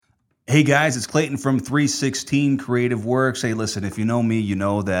Hey guys, it's Clayton from 316 Creative Works. Hey, listen, if you know me, you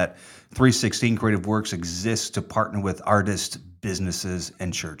know that 316 Creative Works exists to partner with artists, businesses,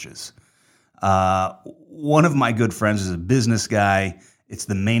 and churches. One of my good friends is a business guy. It's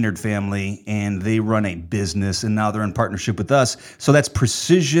the Maynard family, and they run a business, and now they're in partnership with us. So that's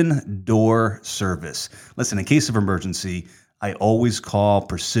Precision Door Service. Listen, in case of emergency, I always call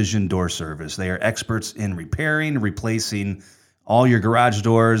Precision Door Service. They are experts in repairing, replacing all your garage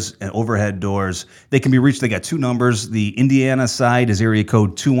doors and overhead doors. They can be reached. They got two numbers. The Indiana side is area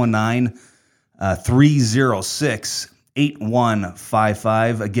code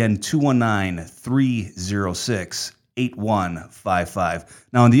 219-306-8155. Again, 219-306-8155.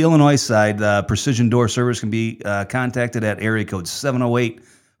 Now, on the Illinois side, Precision Door Service can be contacted at area code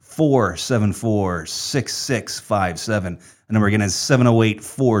 708-474-6657. The number again is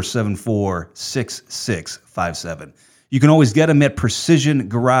 708-474-6657. You can always get them at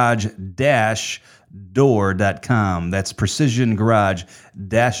precisiongarage-door.com. That's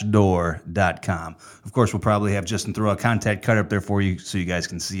precisiongarage-door.com. Of course, we'll probably have Justin throw a contact card up there for you so you guys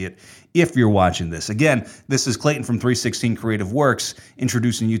can see it if you're watching this. Again, this is Clayton from 316 Creative Works,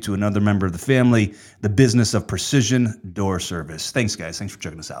 introducing you to another member of the family, the business of Precision Door Service. Thanks, guys. Thanks for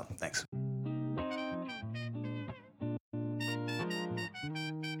checking us out. Thanks.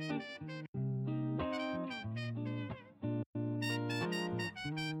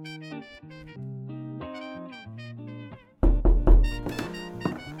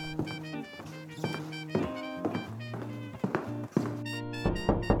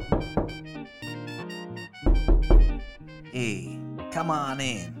 Hey, come on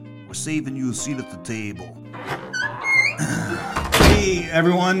in. We're saving you a seat at the table. Hey,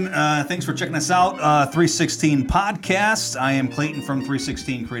 everyone. Thanks for checking us out. 316 Podcast. I am Clayton from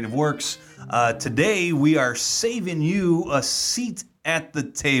 316 Creative Works. Today, we are saving you a seat at the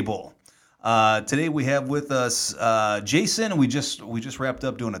table. Today, we have with us Jason. We just wrapped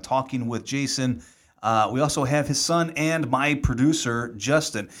up doing a talking with Jason. We also have his son and my producer,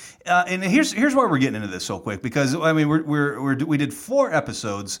 Justin. And here's why we're getting into this so quick, because I mean we did 4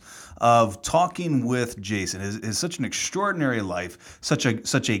 episodes of talking with Jason. It's such an extraordinary life, such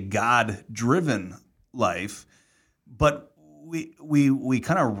a God-driven life, but we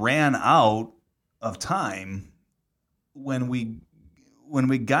kind of ran out of time when we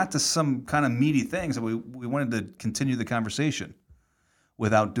got to some kind of meaty things, and we wanted to continue the conversation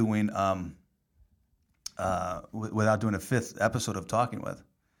without doing a 5th episode of Talking With.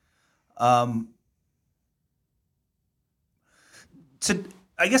 I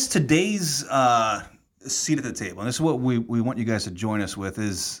guess today's seat at the table, and this is what we want you guys to join us with,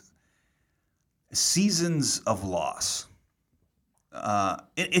 is seasons of loss.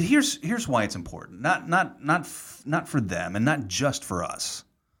 And here's why it's important. Not for them, and not just for us,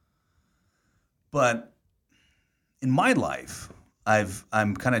 but in my life,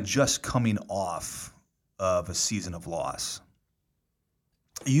 I'm kind of just coming off of a season of loss.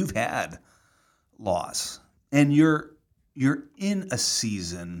 You've had loss, and you're in a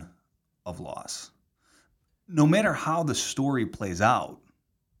season of loss. No matter how the story plays out,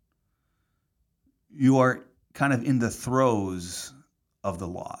 you are kind of in the throes of the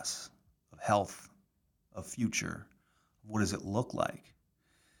loss, of health, of future. What does it look like?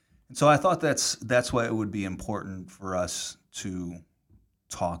 And so I thought that's why it would be important for us to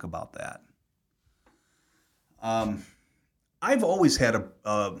talk about that. I've always had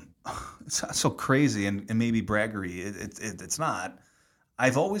it's not so crazy and maybe braggery. It's not.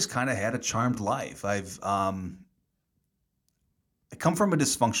 I've always kind of had a charmed life. I come from a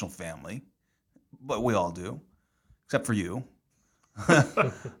dysfunctional family, but we all do, except for you.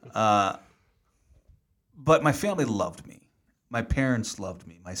 But my family loved me. My parents loved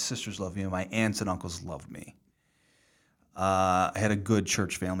me. My sisters loved me. My aunts and uncles loved me. I had a good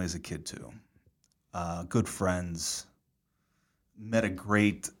church family as a kid too. Good friends. Met a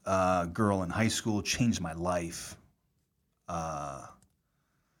great girl in high school. Changed my life. Got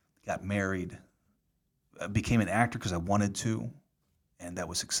married. Became an actor because I wanted to, and that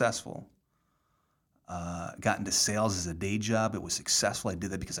was successful. Got into sales as a day job. It was successful. I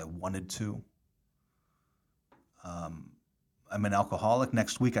did that because I wanted to. I'm an alcoholic.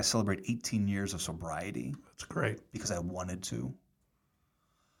 Next week I celebrate 18 years of sobriety. That's great. Because I wanted to.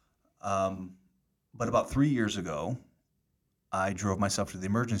 But about 3 years ago, I drove myself to the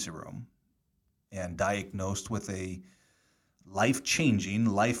emergency room and diagnosed with a life-changing,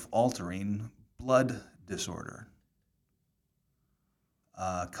 life-altering blood disorder.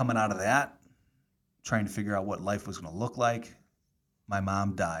 Coming out of that, trying to figure out what life was going to look like, my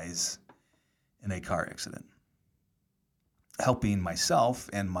mom dies in a car accident. Helping myself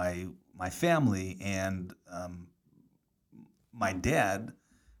and my my family, and my dad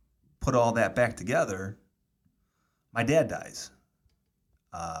put all that back together. My dad dies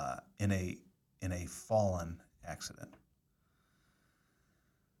in a fallen accident.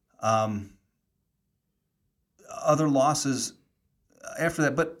 Other losses after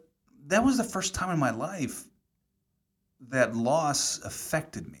that, but that was the first time in my life that loss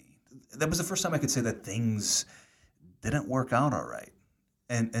affected me. That was the first time I could say that things didn't work out all right.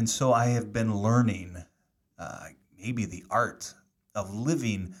 And so I have been learning maybe the art of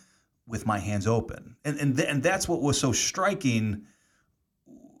living with my hands open. And that's what was so striking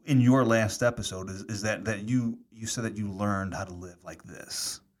in your last episode is that you said that you learned how to live like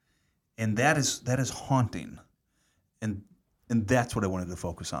this. And that is haunting. And that's what I wanted to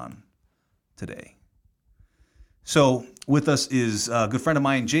focus on today. So with us is a good friend of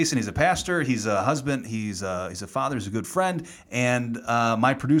mine, Jason. He's a pastor. He's a husband. He's a father. He's a good friend, and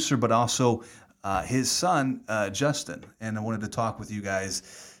my producer, but also his son, Justin. And I wanted to talk with you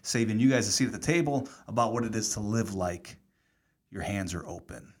guys, saving you guys a seat at the table about what it is to live like your hands are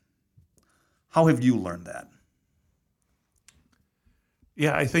open. How have you learned that?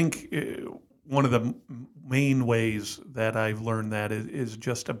 Yeah, I think one of the main ways that I've learned that is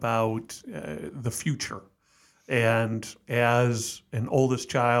just about the future. And as an oldest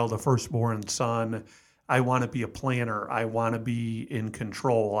child, a firstborn son, I want to be a planner. I want to be in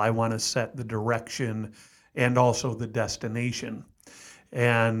control. I want to set the direction and also the destination.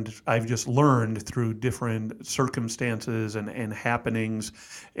 And I've just learned through different circumstances and happenings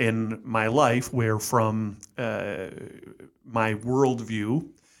in my life where from my worldview,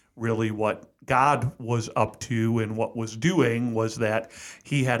 really what God was up to and what was doing was that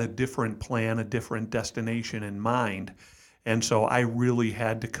he had a different plan, a different destination in mind. And so I really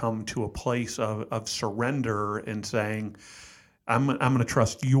had to come to a place of surrender and saying, I'm going to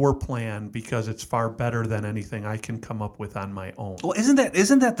trust your plan because it's far better than anything I can come up with on my own. Well, isn't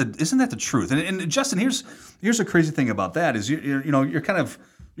that the truth? And Justin, here's the crazy thing about that is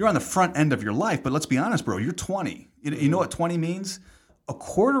you're on the front end of your life, but let's be honest, bro. You're 20. You know what 20 means? A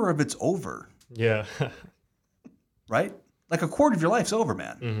quarter of it's over. Yeah. Right? Like a quarter of your life's over,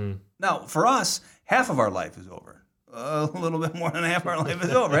 man. Mm-hmm. Now, for us, half of our life is over. A little bit more than half of our life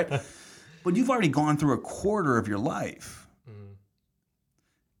is over, right? But you've already gone through a quarter of your life. Mm-hmm.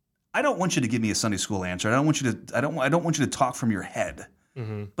 I don't want you to give me a Sunday school answer. I don't want you to talk from your head.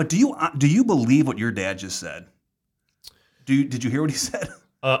 Mm-hmm. But do you believe what your dad just said? Did you hear what he said?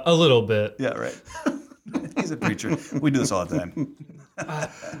 A little bit. Yeah, right. He's a preacher. We do this all the time.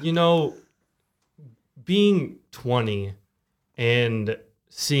 Being 20 and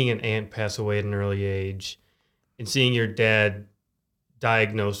seeing an aunt pass away at an early age and seeing your dad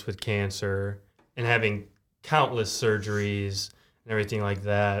diagnosed with cancer and having countless surgeries and everything like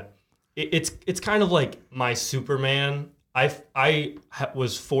that, it's kind of like my Superman. I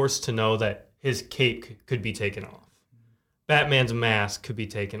was forced to know that his cape could be taken off. Batman's mask could be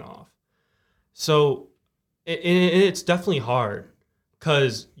taken off. So it's definitely hard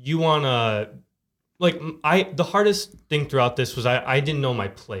because you want to, the hardest thing throughout this was I didn't know my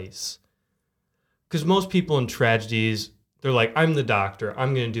place. Because most people in tragedies, they're like, I'm the doctor,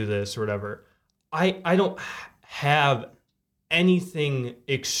 I'm going to do this or whatever. I don't have anything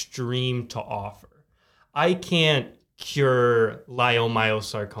extreme to offer. I can't cure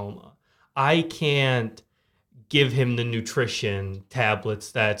leiomyosarcoma. I can't give him the nutrition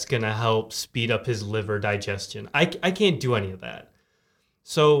tablets that's going to help speed up his liver digestion. I can't do any of that.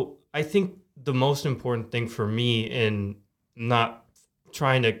 So I think the most important thing for me in not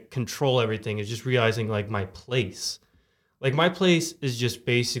trying to control everything is just realizing my place. My place is just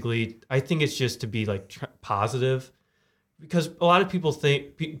basically, I think it's just to be positive, because a lot of people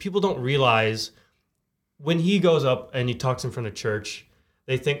people don't realize when he goes up and he talks in front of church,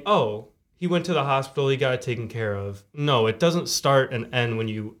 they think, oh, he went to the hospital, he got it taken care of. No, it doesn't start and end when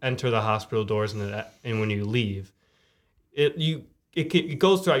you enter the hospital doors and when you leave. It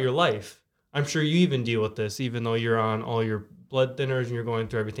goes throughout your life. I'm sure you even deal with this, even though you're on all your blood thinners and you're going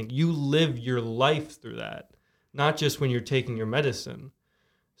through everything. You live your life through that, not just when you're taking your medicine.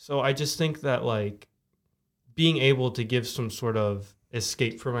 So I just think that being able to give some sort of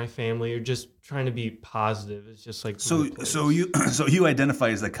escape for my family or just trying to be positive is just so you identify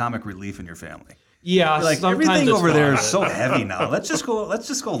as the comic relief in your family. Yeah, everything over there is so heavy now. Let's just go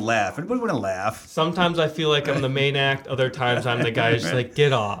laugh. Anybody want to laugh? Sometimes I feel like I'm the main act. Other times I'm the guy who's just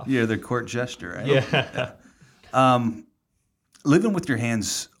get off. Yeah, the court gesture, right? Yeah. Living with your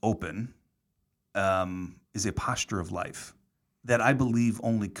hands open is a posture of life that I believe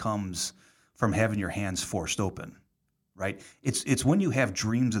only comes from having your hands forced open. right? It's when you have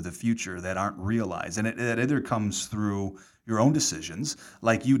dreams of the future that aren't realized, and it either comes through your own decisions,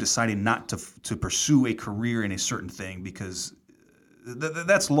 like you deciding not to pursue a career in a certain thing because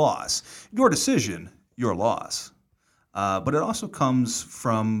that's loss. Your decision, your loss. But it also comes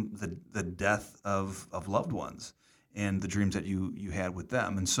from the death of loved ones and the dreams that you had with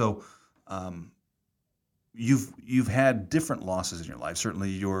them. And so you've had different losses in your life. Certainly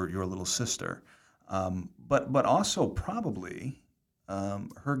your little sister, but also probably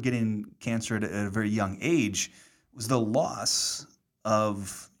her getting cancer at a very young age was the loss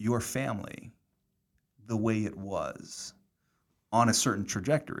of your family the way it was on a certain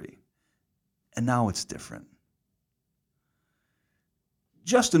trajectory. And now it's different.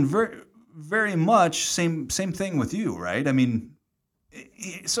 Justin, very, very much same thing with you, right? I mean,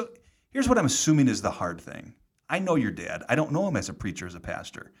 so here's what I'm assuming is the hard thing. I know your dad. I don't know him as a preacher, as a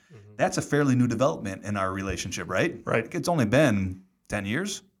pastor. Mm-hmm. That's a fairly new development in our relationship, right? Right. It's only been 10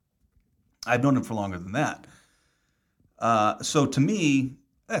 years. I've known him for longer than that. So to me,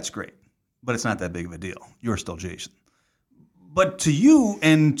 that's great, but it's not that big of a deal. You're still Jason. But to you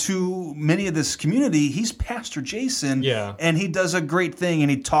and to many of this community, he's Pastor Jason, yeah. And he does a great thing,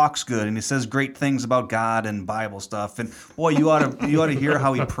 and he talks good, and he says great things about God and Bible stuff. And boy, you ought to hear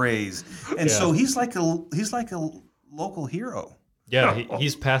how he prays. And yeah. So he's like a local hero. Yeah,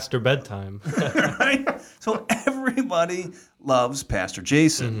 he's Pastor Bedtime, right? So everybody loves Pastor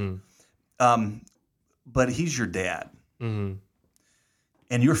Jason, but he's your dad, and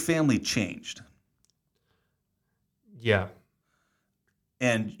your family changed. Yeah.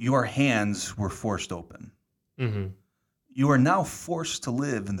 And your hands were forced open. Mm-hmm. You are now forced to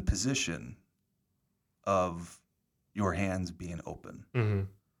live in the position of your hands being open. Mm-hmm.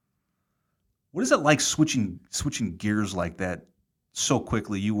 What is it like switching gears like that so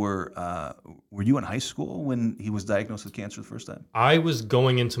quickly? You were you in high school when he was diagnosed with cancer the first time? I was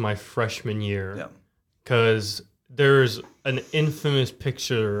going into my freshman year because there's an infamous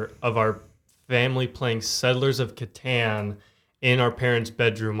picture of our family playing Settlers of Catan in our parents'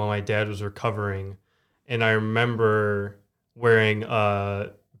 bedroom while my dad was recovering. And I remember wearing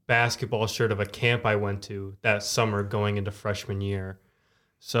a basketball shirt of a camp I went to that summer going into freshman year.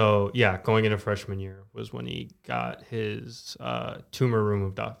 So, yeah, going into freshman year was when he got his tumor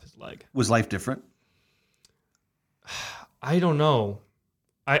removed off his leg. Was life different? I don't know.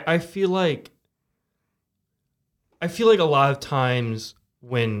 I feel like a lot of times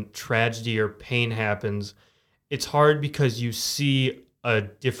when tragedy or pain happens, it's hard because you see a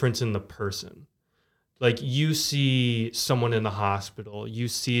difference in the person. Like you see someone in the hospital, you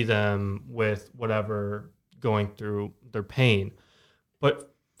see them with whatever going through their pain.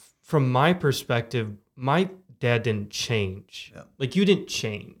 But from my perspective, my dad didn't change. Yeah. Like you didn't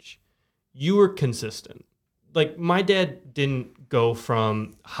change. You were consistent. Like my dad didn't go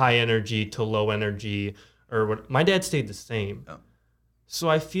from high energy to low energy or what. My dad stayed the same. Yeah. So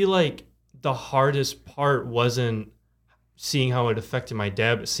I feel like the hardest part wasn't seeing how it affected my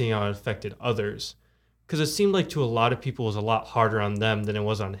dad, but seeing how it affected others. Because it seemed like to a lot of people it was a lot harder on them than it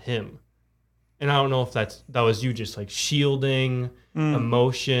was on him. And I don't know if that was you just like shielding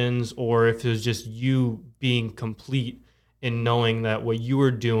emotions or if it was just you being complete in knowing that what you were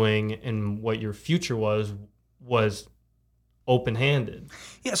doing and what your future was open-handed.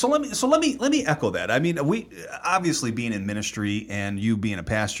 Yeah, so let me echo that. I mean, we obviously being in ministry and you being a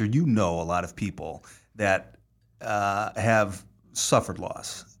pastor, you know a lot of people that have suffered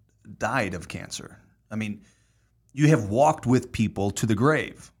loss, died of cancer. I mean, you have walked with people to the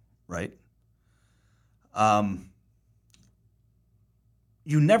grave, right?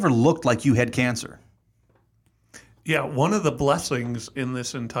 You never looked like you had cancer. Yeah, one of the blessings in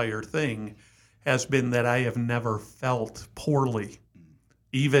this entire thing has been that I have never felt poorly,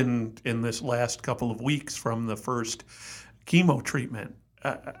 even in this last couple of weeks from the first chemo treatment.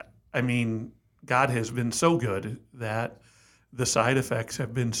 I mean, God has been so good that the side effects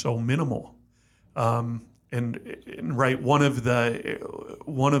have been so minimal. And right, one of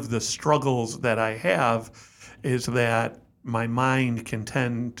the struggles that I have is that my mind can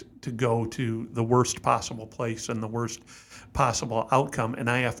tend to go to the worst possible place and the worst possible outcome, and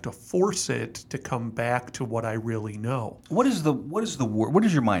I have to force it to come back to what I really know. What is the word? Where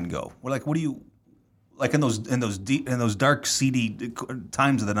does your mind go? Like, what do you like in those dark, seedy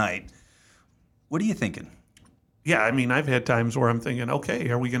times of the night? What are you thinking? Yeah, I mean, I've had times where I'm thinking, okay,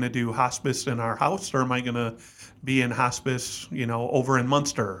 are we going to do hospice in our house, or am I going to be in hospice, over in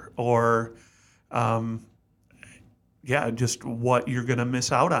Munster, or, just what you're going to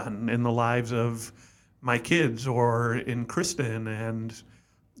miss out on in the lives of my kids or in Kristen, and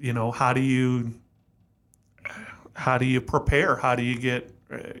how do you how do you prepare? How do you get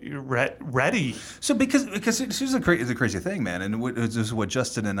ready? So because here's the crazy thing, man, and this is what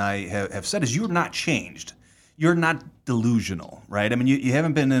Justin and I have said is you're not changed. You're not delusional, right? I mean, you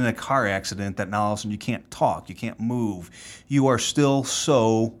haven't been in a car accident that now all of a sudden you can't talk, you can't move. You are still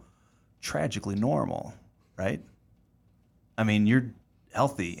so tragically normal, right? I mean, you're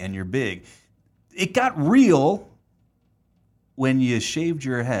healthy and you're big. It got real when you shaved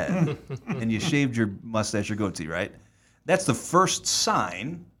your head and you shaved your mustache or goatee, right? That's the first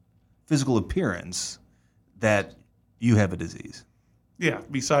sign, physical appearance, that you have a disease. Yeah,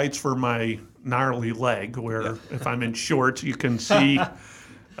 besides for my gnarly leg, where if I'm in shorts, you can see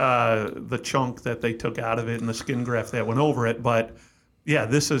the chunk that they took out of it and the skin graft that went over it. But yeah,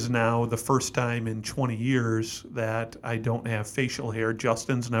 this is now the first time in 20 years that I don't have facial hair.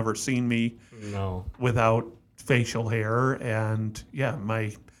 Justin's never seen me without facial hair. And yeah,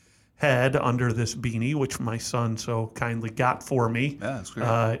 my head under this beanie, which my son so kindly got for me,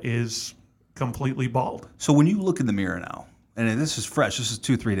 is completely bald. So when you look in the mirror now, and this is fresh, this is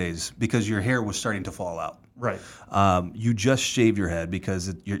 2-3 days, because your hair was starting to fall out. Right. You just shaved your head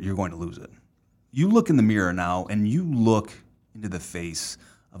because you're going to lose it. You look in the mirror now, and you look into the face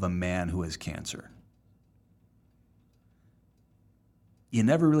of a man who has cancer. You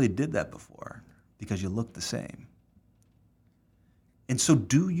never really did that before because you look the same. And so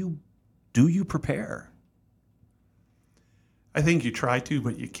do you prepare? I think you try to,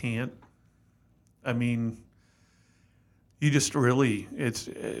 but you can't. I mean, you just really, it's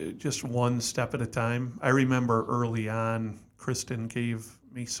just one step at a time. I remember early on, Kristen gave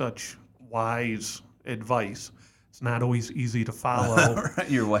me such wise advice. It's not always easy to follow.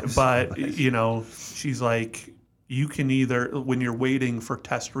 Your wife. But, she's like, you can either, when you're waiting for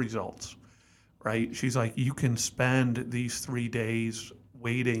test results, right? She's like, you can spend these 3 days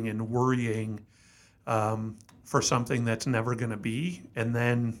waiting and worrying for something that's never going to be, and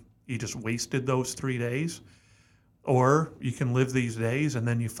then you just wasted those 3 days. Or you can live these days and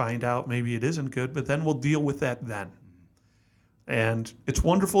then you find out maybe it isn't good, but then we'll deal with that then. And it's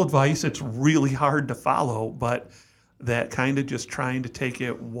wonderful advice. It's really hard to follow, but that kind of just trying to take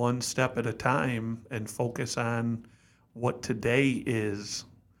it one step at a time and focus on what today is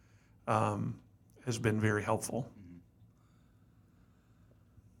has been very helpful.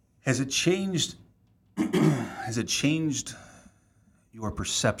 Has it changed? Has it changed your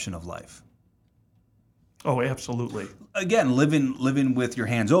perception of life? Oh, absolutely. Again, living with your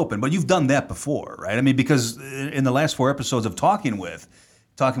hands open, but you've done that before, right? I mean, because in the last 4 episodes of talking with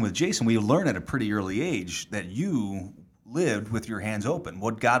Jason, we learned at a pretty early age that you lived with your hands open.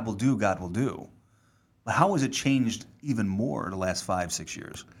 What God will do, God will do. But how has it changed even more the last 5-6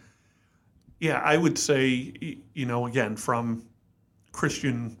 years? Yeah, I would say, again, from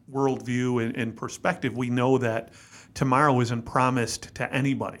Christian worldview and perspective, we know that tomorrow isn't promised to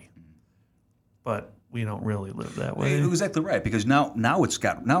anybody. But we don't really live that way. You're exactly right, because now it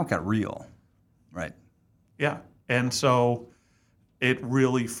got real, right? Yeah, and so it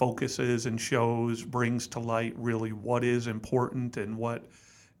really focuses and brings to light really what is important and what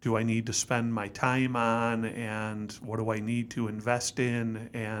do I need to spend my time on and what do I need to invest in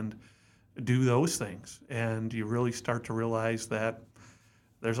and do those things. And you really start to realize that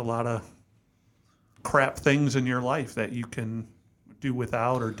there's a lot of crap things in your life that you can do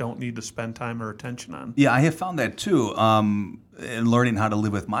without or don't need to spend time or attention on. Yeah, I have found that too. In learning how to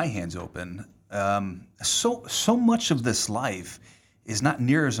live with my hands open, so much of this life is not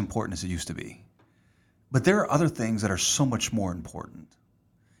near as important as it used to be. But there are other things that are so much more important.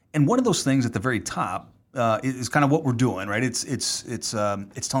 And one of those things at the very top is kind of what we're doing, right? It's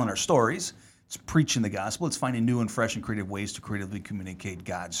telling our stories. It's preaching the gospel. It's finding new and fresh and creative ways to creatively communicate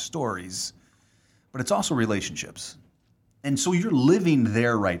God's stories. But it's also relationships. And so you're living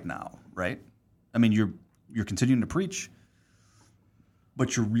there right now, right? I mean, you're continuing to preach,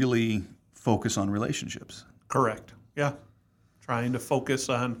 but you're really focused on relationships. Correct. Yeah. Trying to focus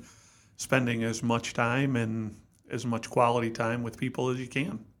on spending as much time and as much quality time with people as you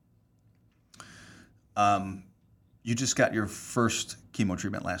can. You just got your first chemo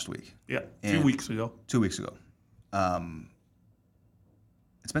treatment last week. Yeah, 2 weeks ago. 2 weeks ago.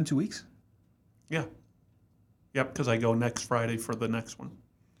 It's been 2 weeks? Yeah. Yep, because I go next Friday for the next one.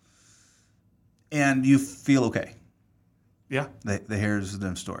 And you feel okay? Yeah. The hair's a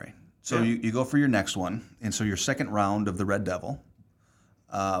different story. So Yeah. you go for your next one, and so your second round of the Red Devil,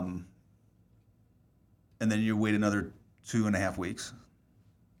 and then you wait another 2.5 weeks,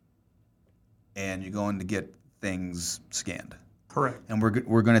 and you're going to get things scanned. Correct. And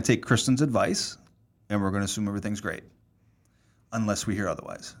we're going to take Kristen's advice, and we're going to assume everything's great, unless we hear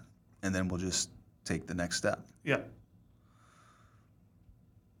otherwise, and then we'll just take the next step. Yeah.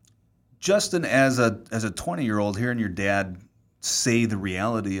 Justin, as a 20-year-old, hearing your dad say the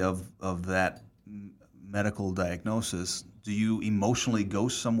reality of that medical diagnosis, do you emotionally go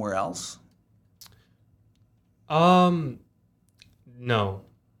somewhere else? No.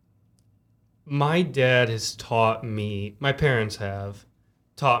 My dad has taught me, my parents have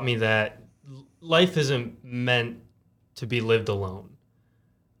taught me that life isn't meant to be lived alone.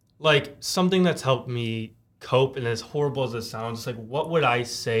 Like, something that's helped me cope, and as horrible as it sounds, it's like, what would I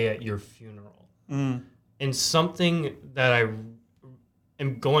say at your funeral? Mm. And something that I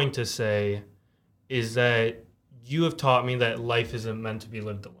am going to say is that you have taught me that life isn't meant to be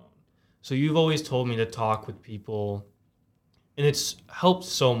lived alone. So you've always told me to talk with people, and it's helped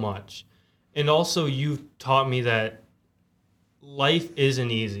so much. And also, you've taught me that life isn't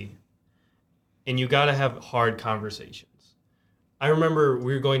easy, and you got to have hard conversations. I remember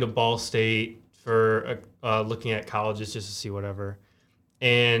we were going to Ball State for looking at colleges just to see whatever.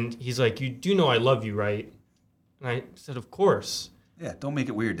 And he's like, "You do know I love you, right?" And I said, "Of course." Yeah, don't make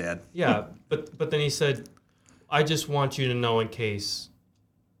it weird, Dad. Yeah, but then he said, "I just want you to know in case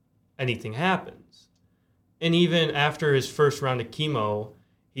anything happens." And even after his first round of chemo,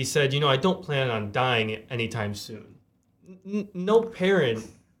 he said, "I don't plan on dying anytime soon." No parent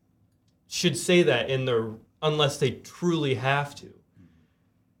should say that unless they truly have to.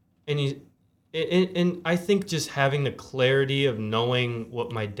 And I think just having the clarity of knowing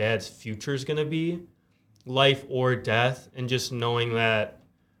what my dad's future is going to be, life or death, and just knowing that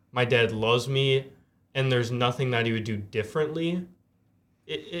my dad loves me and there's nothing that he would do differently.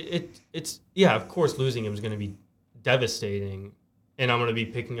 It's of course losing him is going to be devastating, and I'm going to be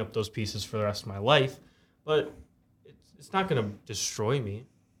picking up those pieces for the rest of my life, but it's not going to destroy me.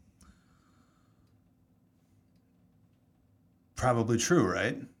 Probably true,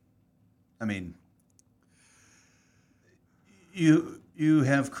 right? I mean, you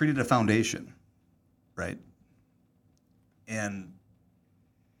have created a foundation, right? And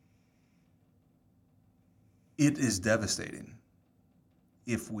it is devastating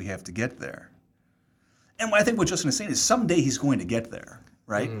if we have to get there. And I think what Justin is saying is someday he's going to get there,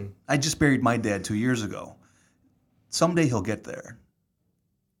 right? Mm-hmm. I just buried my dad 2 years ago. Someday he'll get there.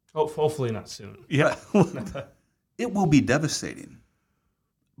 Hopefully not soon. Yeah. It will be devastating,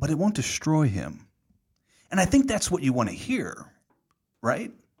 but it won't destroy him. And I think that's what you want to hear,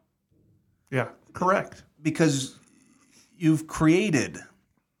 right? Yeah, correct. Because you've created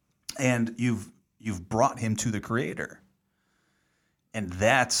and you've brought him to the Creator. And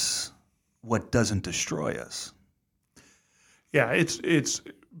that's what doesn't destroy us. Yeah, it's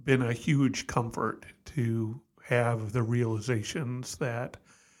been a huge comfort to have the realizations that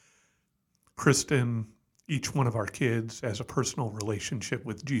Kristen, each one of our kids, has a personal relationship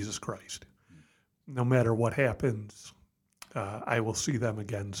with Jesus Christ. No matter what happens, I will see them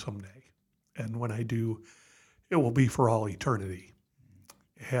again someday. And when I do, it will be for all eternity.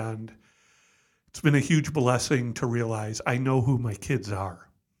 And it's been a huge blessing to realize I know who my kids are.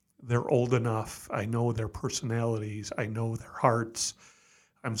 They're old enough. I know their personalities. I know their hearts.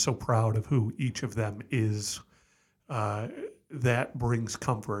 I'm so proud of who each of them is. That brings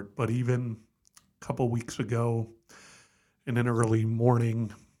comfort. But even a couple weeks ago, in an early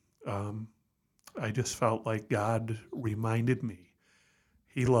morning, I just felt like God reminded me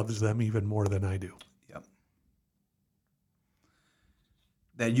He loves them even more than I do. Yep.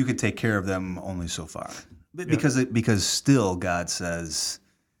 That you could take care of them only so far. Because still God says,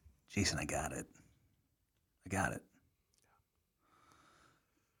 Jason, I got it. I got it.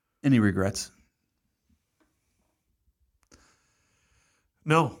 Any regrets?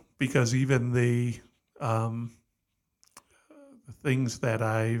 No, because even the things that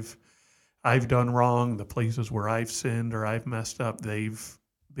I've done wrong, the places where I've sinned or I've messed up, they've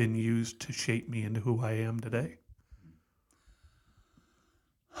been used to shape me into who I am today.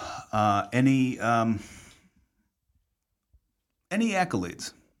 Any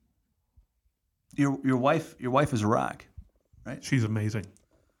accolades? Your wife is a rock, right? She's amazing.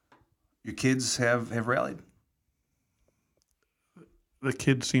 Your kids have rallied. The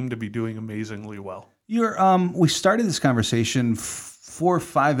kids seem to be doing amazingly well. We started this conversation 4 or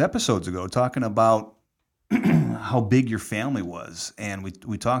 5 episodes ago talking about how big your family was, and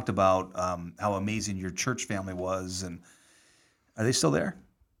we talked about how amazing your church family was. And are they still there?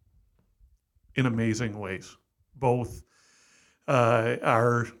 In amazing ways. Both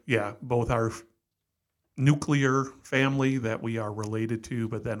our nuclear family that we are related to,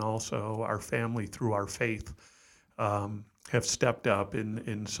 but then also our family through our faith have stepped up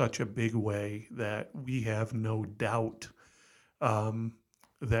in such a big way that we have no doubt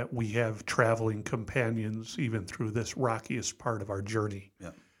that we have traveling companions even through this rockiest part of our journey.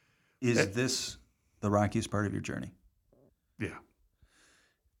 Yeah. Is this the rockiest part of your journey? Yeah.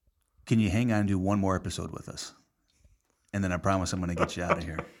 Can you hang on and do one more episode with us? And then I promise I'm going to get you out of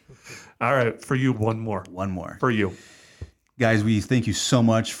here. All right. For you, one more. One more. For you. Guys, we thank you so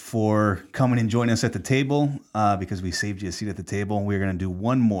much for coming and joining us at the table because we saved you a seat at the table. We're going to do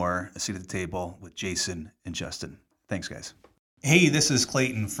one more seat at the table with Jason and Justin. Thanks, guys. Hey, this is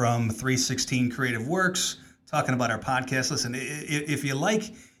Clayton from 316 Creative Works talking about our podcast. Listen, if you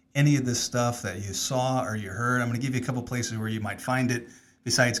like any of this stuff that you saw or you heard, I'm going to give you a couple places where you might find it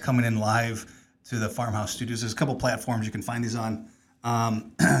besides coming in live to the Farmhouse Studios. There's a couple platforms you can find these on.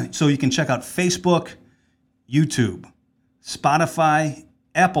 So you can check out Facebook, YouTube, Spotify,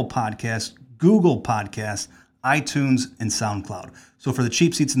 Apple Podcasts, Google Podcasts, iTunes, and SoundCloud. So for the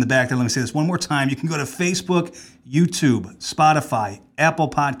cheap seats in the back there, let me say this one more time. You can go to Facebook, YouTube, Spotify, Apple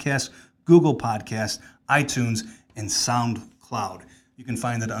Podcasts, Google Podcasts, iTunes, and SoundCloud. You can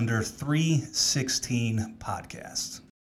find it under 316 Podcasts.